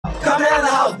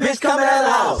coming in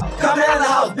the house. Coming in the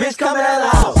house, bitch, coming in the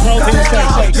house. Protein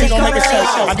shake, she gon' make it shake.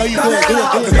 I know you doing good,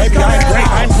 cause baby I ain't great.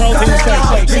 I'm protein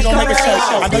shake, she gon' make it shake.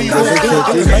 I know you doing good,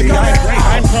 cause baby I ain't great.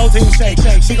 I'm protein shake,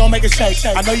 she gon' make it shake.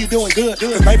 I know you doing good,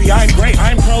 cause baby I ain't great.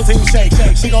 I'm protein shake,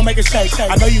 she gon' make it shake.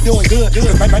 I know you doing good,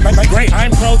 cause baby great.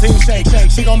 I'm protein shake,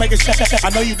 she gon' make it shake. I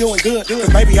know you doing good, cause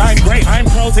baby I ain't great. I'm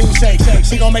protein shake,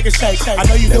 she gon' make it shake. I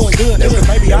know you doing good, cause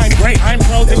baby I ain't great. I'm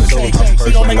protein shake,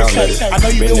 she gon' make it shake. I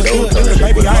know you doing good, cause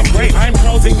baby I ain't great. I'm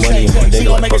protein shake, she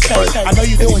gon' make it shake. I know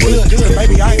you doing good, cause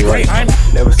baby I ain't great. I'm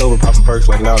never sober, popping perks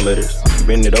like now letters.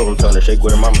 Bend it over, telling her shake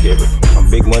with her mama gave her. I'm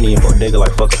big money and bodega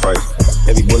like fuck a price.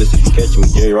 Heavy bullets if you catch me,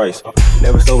 Jerry Rice.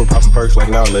 Never sober, popping perks like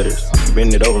now letters.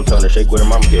 Bend it over, telling her shake with her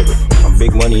mama gave her. I'm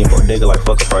big money and bodega like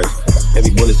fuck a price. Heavy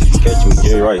bullets if you catch me,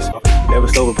 Jerry Rice. Never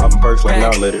sober, popping perks like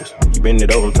now letters. Bend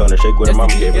it over, telling her shake with her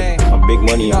mama gave her. I'm big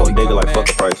money and bodega like fuck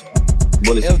a price.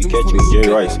 Bullets if you catch me, Jerry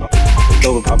Rice.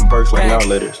 Sober, popping perks like now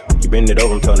letters. Bend it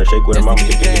over, telling her shake with her mama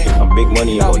gave her. I'm big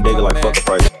money and bodega like fuck a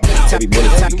price. Heavy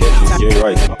bullets if you catch me, Jerry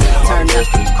Rice.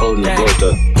 It's cold in the door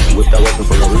tuck. Whipped that weapon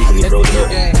for no reason, he froze it up.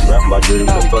 Rap about dirty,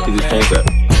 what the fuck is his tank at?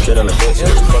 Shit on the foot, so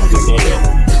what the fuck is his hand at?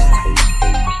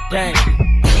 Gang.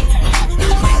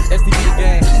 STP the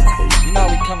gang. You know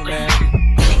we coming, man.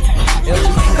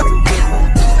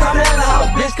 Come in the house,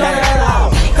 bitch, come in the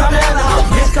house. Come in the house,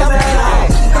 bitch, come in the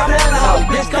house. Come in the house,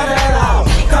 bitch, come in the house.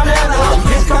 Come in the house,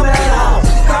 bitch, come in the house.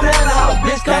 Come in the house,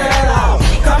 bitch, come in the house.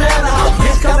 Come in the house,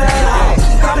 bitch, come in the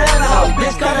house. Come in the house, bitch,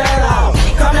 come in the house.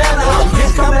 Come in the house,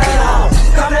 bitch, come in the house.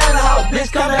 Come in the house,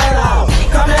 bitch, come in the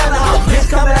house. Come in the house, bitch, come in the house. Come in the house, bitch,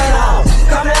 come in the house.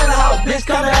 Come in the house,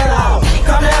 bitch, come in the house.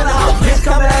 Come in the house, bitch,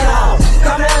 come in the house.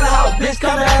 Come in the house, bitch,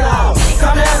 come in the house. Come in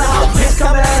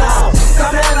the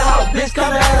house, bitch, come in the house. Come in the house, bitch, come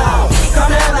in the house.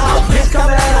 Come in the house, bitch, come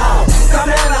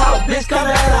in the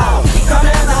house. Come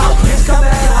in the house, bitch, come in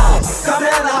the house. Come in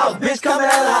the house, bitch, come in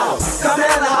the house. Come in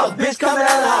the house, bitch, come in the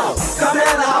house. Come in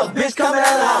the house, bitch, come in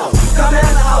the house. Come in the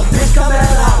house, bitch, come in the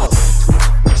house.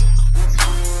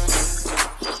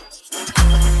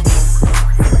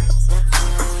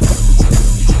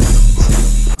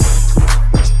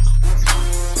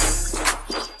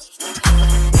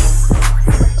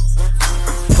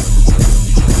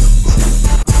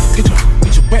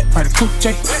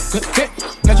 Coochie, good hit,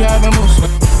 now driving moves.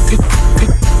 Get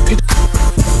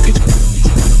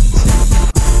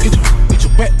you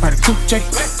wet by the coochie,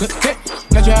 good hit,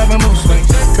 now driving moves.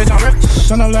 Bitch, I'm rich,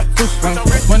 so no like Bruce Wayne.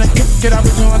 When I kick it, I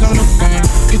return on the game.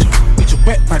 Get you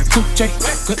wet by the coochie,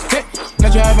 good hit, now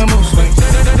driving moves.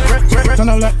 So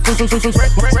no like Bruce Wayne.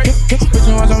 Kick,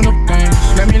 return on the game.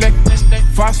 Let me lick,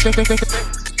 fast,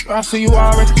 I see you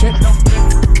already check.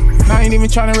 I ain't even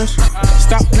tryna risk.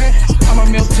 Stop playing, I'm a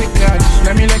meal tick guy.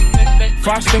 Let me lick,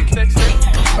 fast stick. I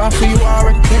see you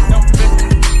already kick.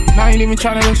 I ain't even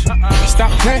tryna risk.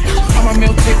 Stop playing, I'm a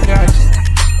meal tick guy.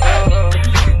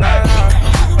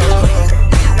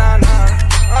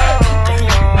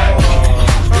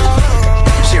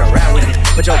 She a rap with it,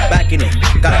 put your back in it.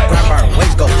 Gotta grab her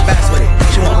waist, go fast with it.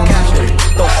 She want cash with it,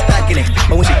 throw stack in it.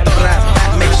 But when she throw her ass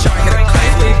back, make sure I hit her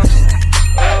class with it.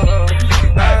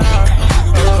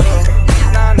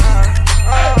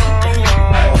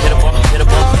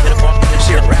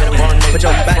 Put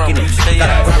your back in it,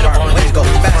 gotta grab her waist, go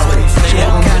fast with it. She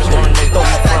want cash with it, throw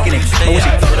stack in it. But when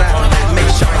she throw that, make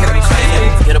sure I hit her class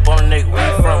with it. Get up on the neck, where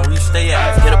you from, where you stay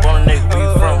at. Get up on the neck, where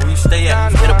you from, where you stay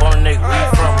at. Get up on the neck, where you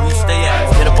from, where you stay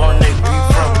at. Get up on the neck, where you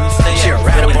from, where you stay at. She a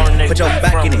rap with it, put your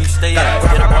back in it, gotta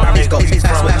grab her waist, go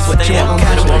fast with it. She want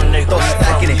cash with it, throw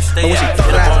stack in it. But when she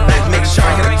throw that, make sure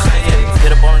I hit her class with it.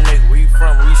 Get up on the neck, where you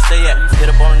from, where you stay at. Get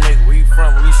up on the neck, where you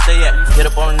from, where you stay at. Get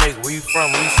up on the neck, where you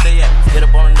from, where you stay at. Get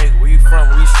up on the neck, where you from,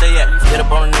 where you stay at. Get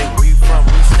up on the neck, where you from,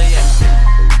 where you stay at.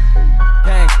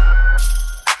 Gang.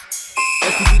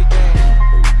 STP the gang.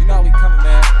 You know how we coming,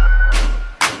 man.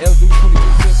 LD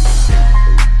 2250.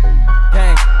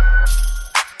 Gang.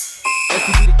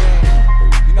 STP the gang.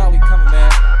 You know how we coming,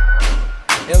 man.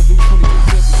 LD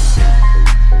 2250.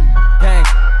 Gang.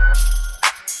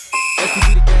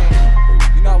 STP the gang.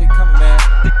 You know how we coming, man.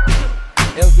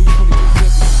 LD 2250. Gang.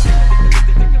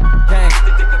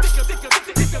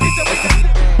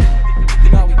 You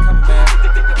know how we coming, man.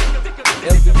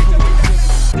 LD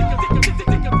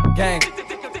 2250. Gang.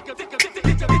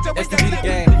 STP the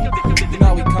gang. You know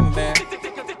how we coming, man.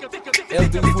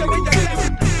 LD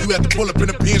 2250. You had to pull up in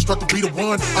the Benz, struck to be the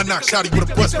one. I knocked Shotty with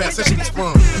a bus pass, said she was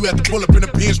sprung. You had to pull up in the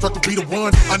Benz, struck to be the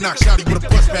one. I knocked Shotty with a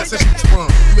bus pass, said she was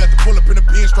sprung. You had to pull up in the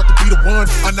Benz, struck to be the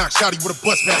one. I knocked Shotty with a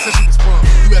bus pass, said she was sprung.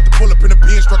 You had to pull up in the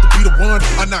Benz, struck to be the one.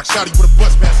 I knocked Shotty with a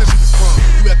bus pass, said she was sprung.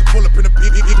 You had to pull up in the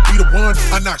Benz, to be the one.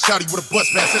 I knocked Shotty with a bus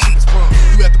pass, said she was sprung.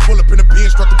 You had to pull up in the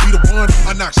Benz, struck to be the one.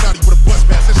 I knocked Shotty with a bus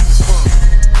pass, said she was sprung.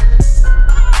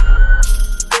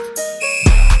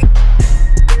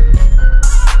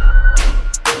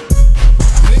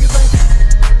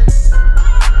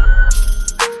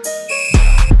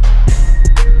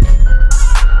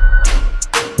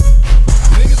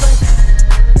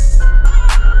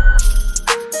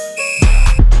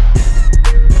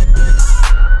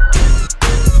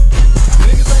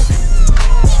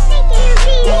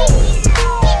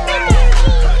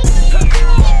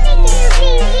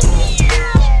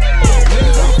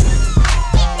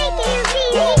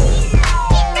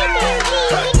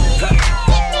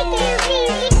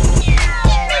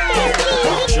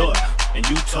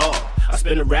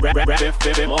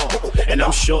 Fairfield Mall. And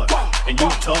I'm short, and you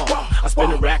tall. I spin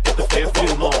a rack at the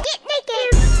Fairfield Mall.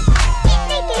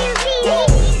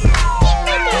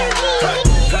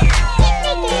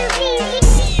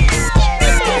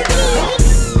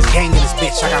 Gang in this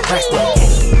bitch, I got racks with it.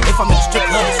 If I'm in the strip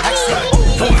club, it's racks.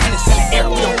 400 in the air,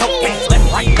 we don't go gangs. Left,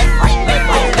 right, left, right, left,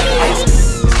 right, left, right.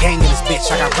 Gang in this bitch,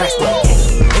 I got racks with it.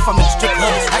 If I'm in the strip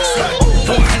club, it's racks.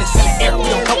 400 in the air, we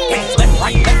don't go gangs. Left,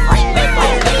 right, left, right, left,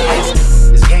 right, left, right.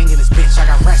 This gang in this bitch, I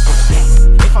got racks with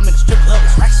it. If I'm in the strip club,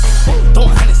 it's racks.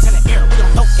 400 in the air, we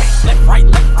don't go gangs. Left, right,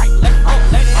 left, right, left, right,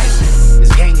 left, right.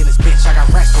 This gang in this bitch, I got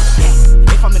racks with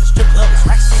it. If I'm in the strip club, it's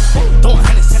racks. 400 in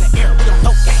the air, we don't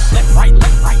go gangs. Left, right,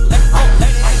 left, right, left, right,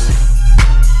 left, right.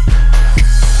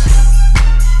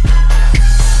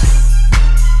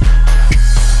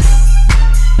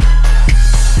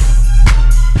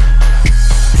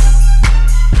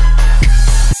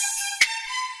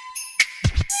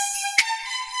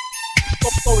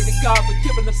 Glory to God for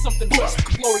giving us something new.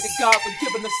 Glory to God for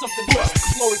giving us something new.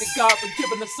 Glory to God for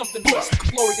giving us something new.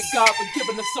 Glory to God for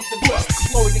giving us something new.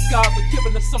 Glory to God for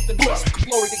giving us something new.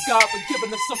 Glory to God for giving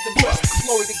us something new. Glory to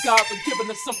God for giving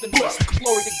us something new.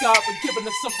 Glory to God for giving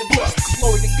us something new.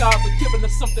 Glory to God for giving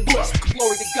us something new.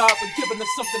 Glory to God for giving us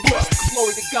something new. Glory to God for giving us something new.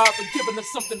 Glory to God for giving us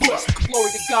something new.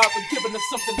 Glory to God for giving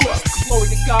us something new. Glory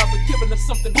to God for giving us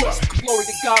something new. Glory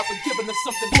to God for giving us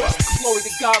something new. Glory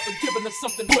to God for giving us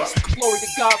something new. Glory to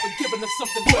God for giving us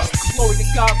something new. Glory to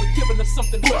God for giving us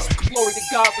something new. Glory to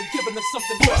God for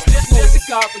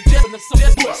giving us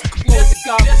something new. Glory to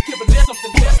God for giving us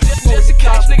something new. Glory to God for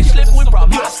giving us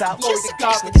something new. Glory to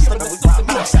God for giving us something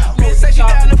new. Bitch say she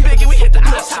down the biggie, we hit the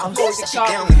ice house. Glory to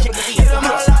God for giving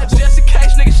us something new. Just in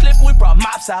case niggas slippin', we brought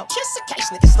mops out. Just in case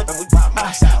niggas slippin', we brought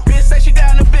mops out. Bitch say she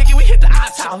down the biggie, we hit the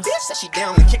ice house. Bitch said she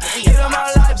down and kick it, we hit the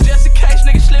house. Just in case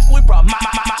niggas slippin', we brought mops.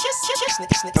 Just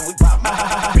niggas slippin', we brought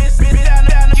mops. Bitch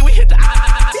down the biggie, we hit the ice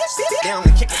house. Bitch down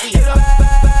and kick it, we hit the house.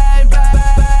 Bang,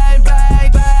 bang, bang,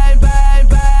 bang, bang, bang,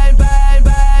 bang,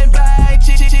 bang, bang.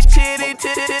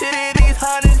 Titties,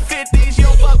 150s. You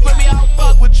don't fuck with me, I don't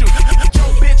fuck with you. Your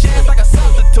bitch ass like a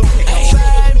substitute.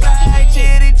 Bang, bang,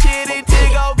 chitty,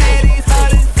 tiggo, bitties,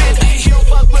 150s. You don't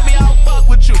fuck with me, I don't fuck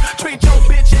with you. Treat your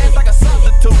bitch ass like a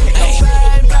substitute.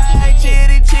 Bang, bang,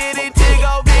 chitty,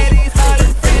 tiggo, bitties,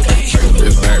 150s.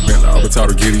 It's back, been all the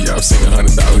total giddy. I've seen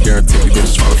 $100 guaranteed.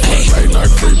 Bitch tryna front late night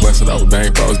free. Busted out with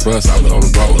bang bros, bust. I've been on the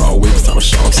road all week. It's time to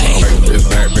show something. It's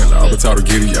back, been all the total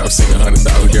giddy. I've seen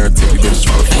 $100 guaranteed. Bitch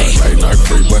tryna front late night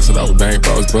free. Busted out with bang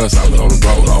bros, bust. I've been on the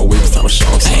road all week. It's time to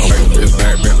show something. It's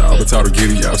back, been all the total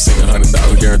giddy. I've seen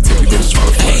 $100 guaranteed. Bitch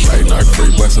tryna front late night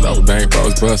free. Busted out with bang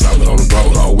bros, bust. I've been on the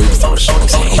road all week. It's time to show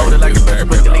something. It's back, been all the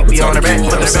total giddy. I've seen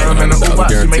 $100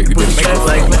 guaranteed. Bitch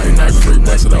tryna front late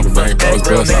night free. Busted out with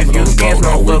bang bros, bust. I've been on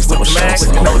the road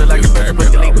all week. It's time to show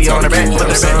something. It's back, been all the total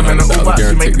giddy. I've seen $100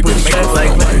 guaranteed. Bitch tryna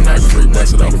front late night free.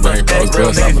 Busted out with bang bros,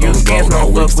 bust. I've been on the road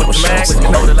all week. It's time to show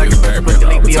something. It's back, been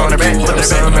all the total giddy. I've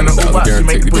seen $100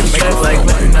 guaranteed. Bitch tryna front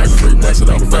late night free. Busted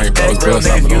out with bang bros, bust.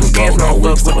 I've been on the road all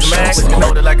week. It's time to show something.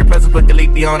 Hold it like a present, put the leak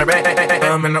on the rack.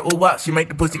 In the ooh-wop, she make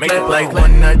the pussy clap like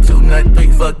 1 nut, 2 nut,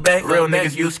 3 fuck back. Real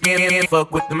niggas use skin,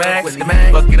 fuck with the max.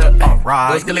 Fuck it up,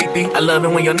 alright. What's the leak? I love it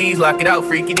when your knees lock it out,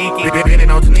 freaky deaky. Bend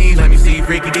it on your knees, let me see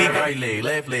freaky deaky. Right leg,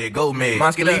 left leg, go mid.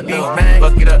 Monsky leak,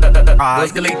 fuck it up,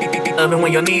 what's the leak? Love it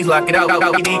when your knees lock it out,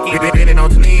 freaky deaky. Bend it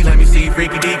on your knees, let me see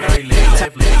freaky deaky. Right leg,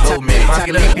 left leg, go mid.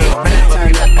 Monsky leak, fuck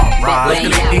it up, alright. What's the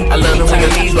leak? I love it when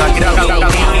your knees lock it out, freaky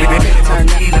deaky. Bend it on your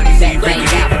knees, let me see freaky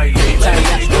deaky. Right leg, left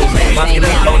leg, go mid. Monsky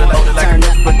leak, hold it like a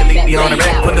put the leak on the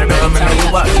back, put the thumb in the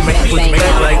watch, make the pussy make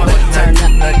it like nut,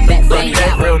 fuck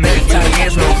that. Real niggas use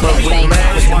against no fuck with the man.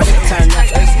 Turn up,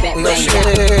 back bang out.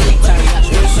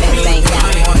 Turn up, bang out.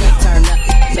 Turn up,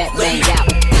 back bang out.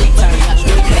 Turn up, bang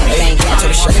out.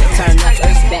 Turn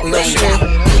up, back bang out.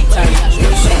 Turn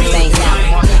up, bang out.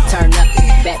 Turn up,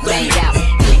 back bang out. Turn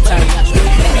up,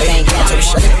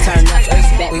 bang out. Turn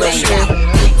up, back bang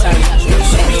out. Turn up,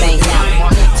 bang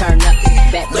out. Turn up,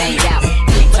 back bang out.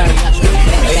 Turn up,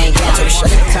 bang out.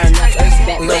 Turn up,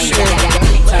 back bang out.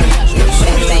 Turn up,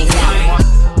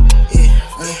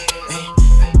 bang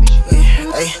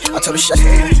out. I told her shit,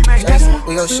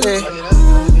 we gon' shit, a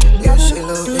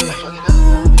little bit.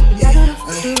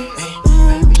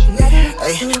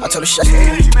 I told her shit,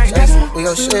 we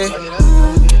gon' shit, a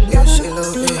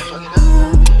little bit.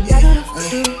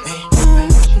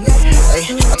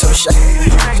 I told her shit,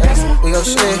 we gon'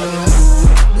 shit,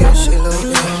 a little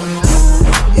bit.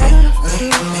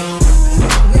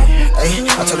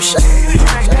 I told her shit,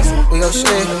 we gon'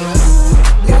 shit, a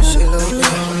little bit.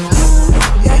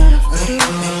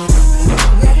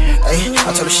 I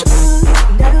told her shit.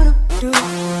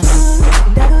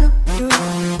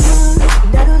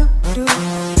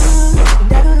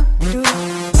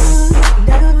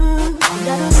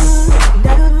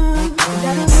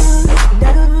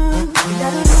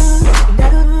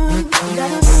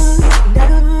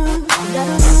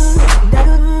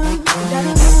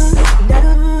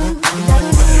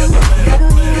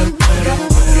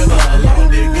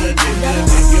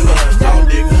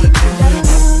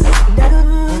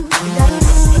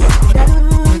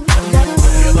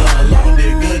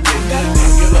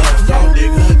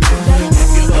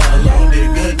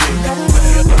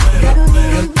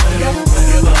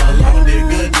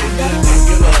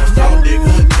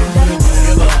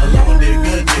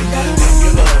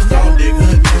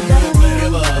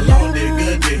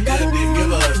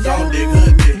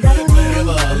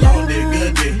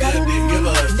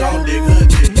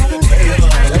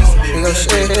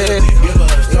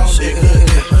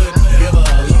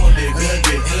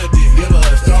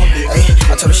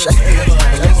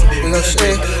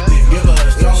 good dick. Give her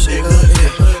a strong dick, good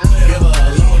dick. Give her a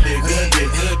long dick, good dick.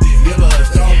 Give her a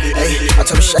strong dick, good dick. I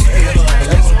told her shake.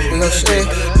 We gon' shake.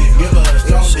 Give her a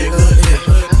strong dick, good dick.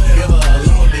 Give her a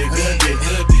long dick, good dick.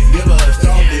 Give her a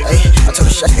strong dick, good dick. I told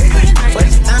her shake. We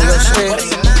gon' shake.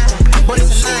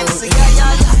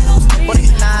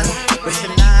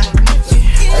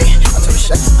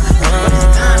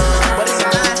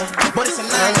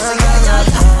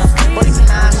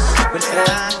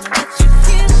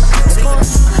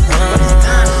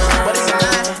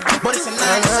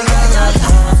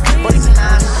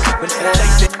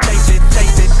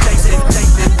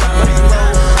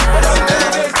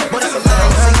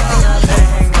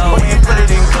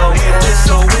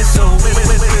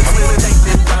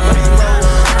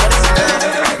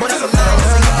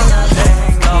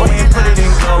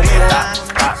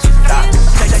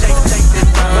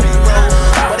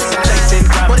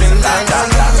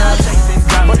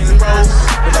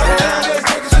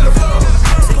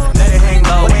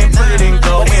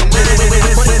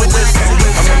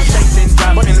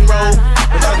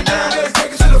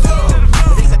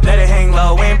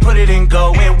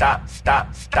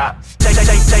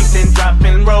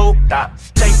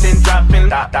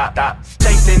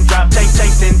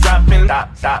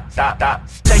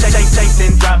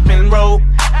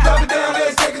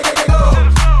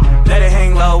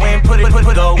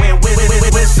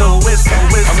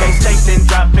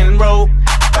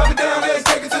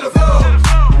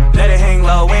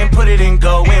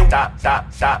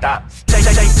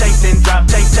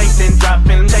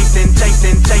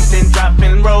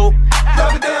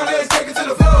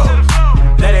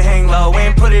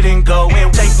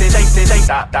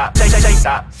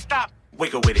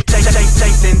 Wiggle with it.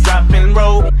 Chase and drop and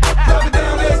roll. Drop it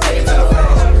down, let's take it to the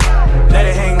floor. Let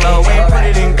it hang low and put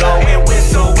it in go and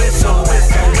whistle, whistle,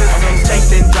 whistle, whistle.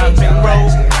 Chase and drop and roll.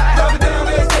 Drop it down,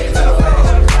 let's take it to the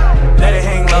floor. Let it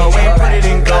hang low and put it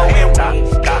in go and stop,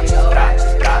 stop, stop,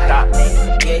 stop, stop.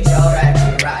 Get your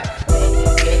ratchet right.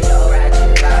 Get your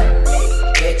ratchet right.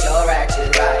 Get your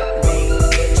ratchet right.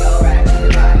 Get your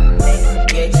ratchet right.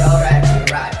 Get your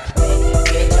ratchet right.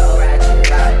 Get your ratchet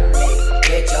right.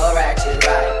 Get your ratchet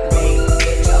right.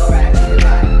 Get your ratchet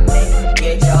right.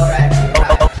 Get your ratchet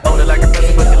right. Hold it like a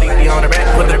pussy, put the lady on the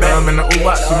rack. Put her bum in the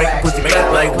ooh-wop, she make the pussy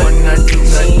clap like 1 nut, 2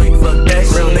 nut, 3, fuck that.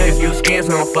 Real niggas use skins,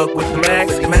 we don't fuck with the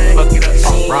max. Fuck it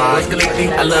up, alright.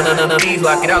 I love these,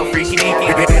 lock it out, freaky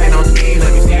deaky. Bending on skis,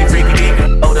 let me see you freaky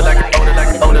deaky. Hold it like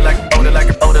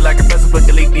a pussy, put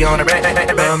the lady on the rack.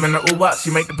 Bum in the ooh-wop,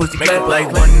 she make the pussy clap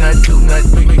like 1 nut, 2 nut,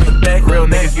 3, fuck that. Real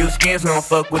niggas use skins, we don't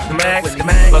fuck with the max.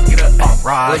 Fuck it up,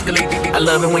 alright. I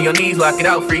love it when your knees lock it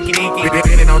out, freaky deaky.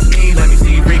 Bending on skis, let me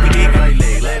see you freaky deaky. Right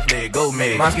leg, left leg, go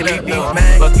mad. Musculate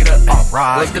fuck it up,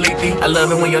 alright. I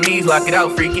love it when your knees lock it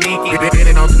out, freaky deaky.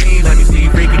 Bending on skis, let me see you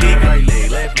freaky deaky. Right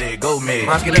leg, left leg, go mad.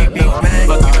 Musculate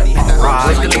fuck it up,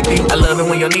 alright. I love it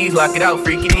when your knees lock it out,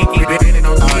 freaky deaky. Bending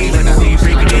on skis, let me see you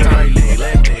freaky deaky. Right leg,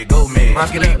 left leg, go mad.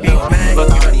 Musculate fuck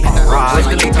it up, alright.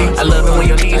 I love it when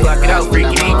your knees lock it out,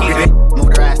 freaky deaky.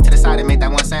 Moved her ass to the side and made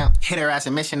that one sound. Hit her ass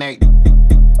in missionary.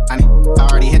 I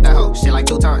already hit that hoe, shit like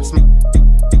 2 times.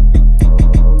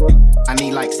 I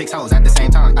need like 6 hoes at the same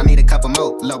time. I need a couple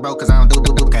more, little bro, cause I don't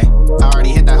do, okay. I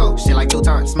already hit that hoe, shit like 2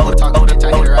 times. Smoke talking bitch,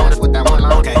 I hit her ass with that one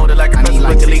line, okay. I need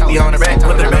like 6 hoes at the same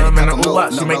time. I need a couple more,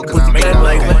 little bro, cause I don't do,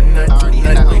 okay. I already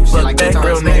hit that hoe, shit like 2 times.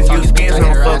 Real niggas use skins,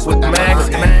 don't fuck with the max.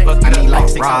 I need like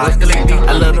 6 hoes at the same time.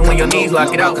 I love it when your knees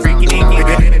lock it out, freaky deaky.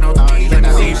 Let me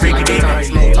see you freaky deaky.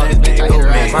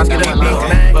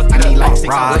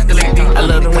 I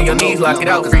love it when your knees lock it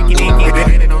out, freaky deaky.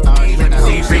 Let me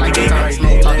see you freaky deaky.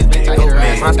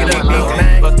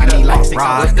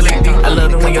 I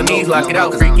love it when your knees lock it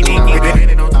out, freaky deaky.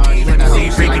 Let me see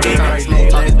you freaky deaky.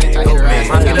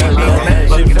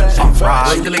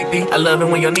 I love it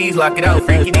when your knees lock it out,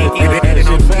 freaky deaky. Let me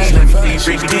see you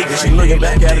freaky deaky. She looking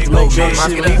back at it, no bitch.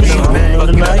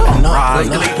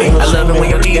 I love it when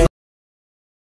your knees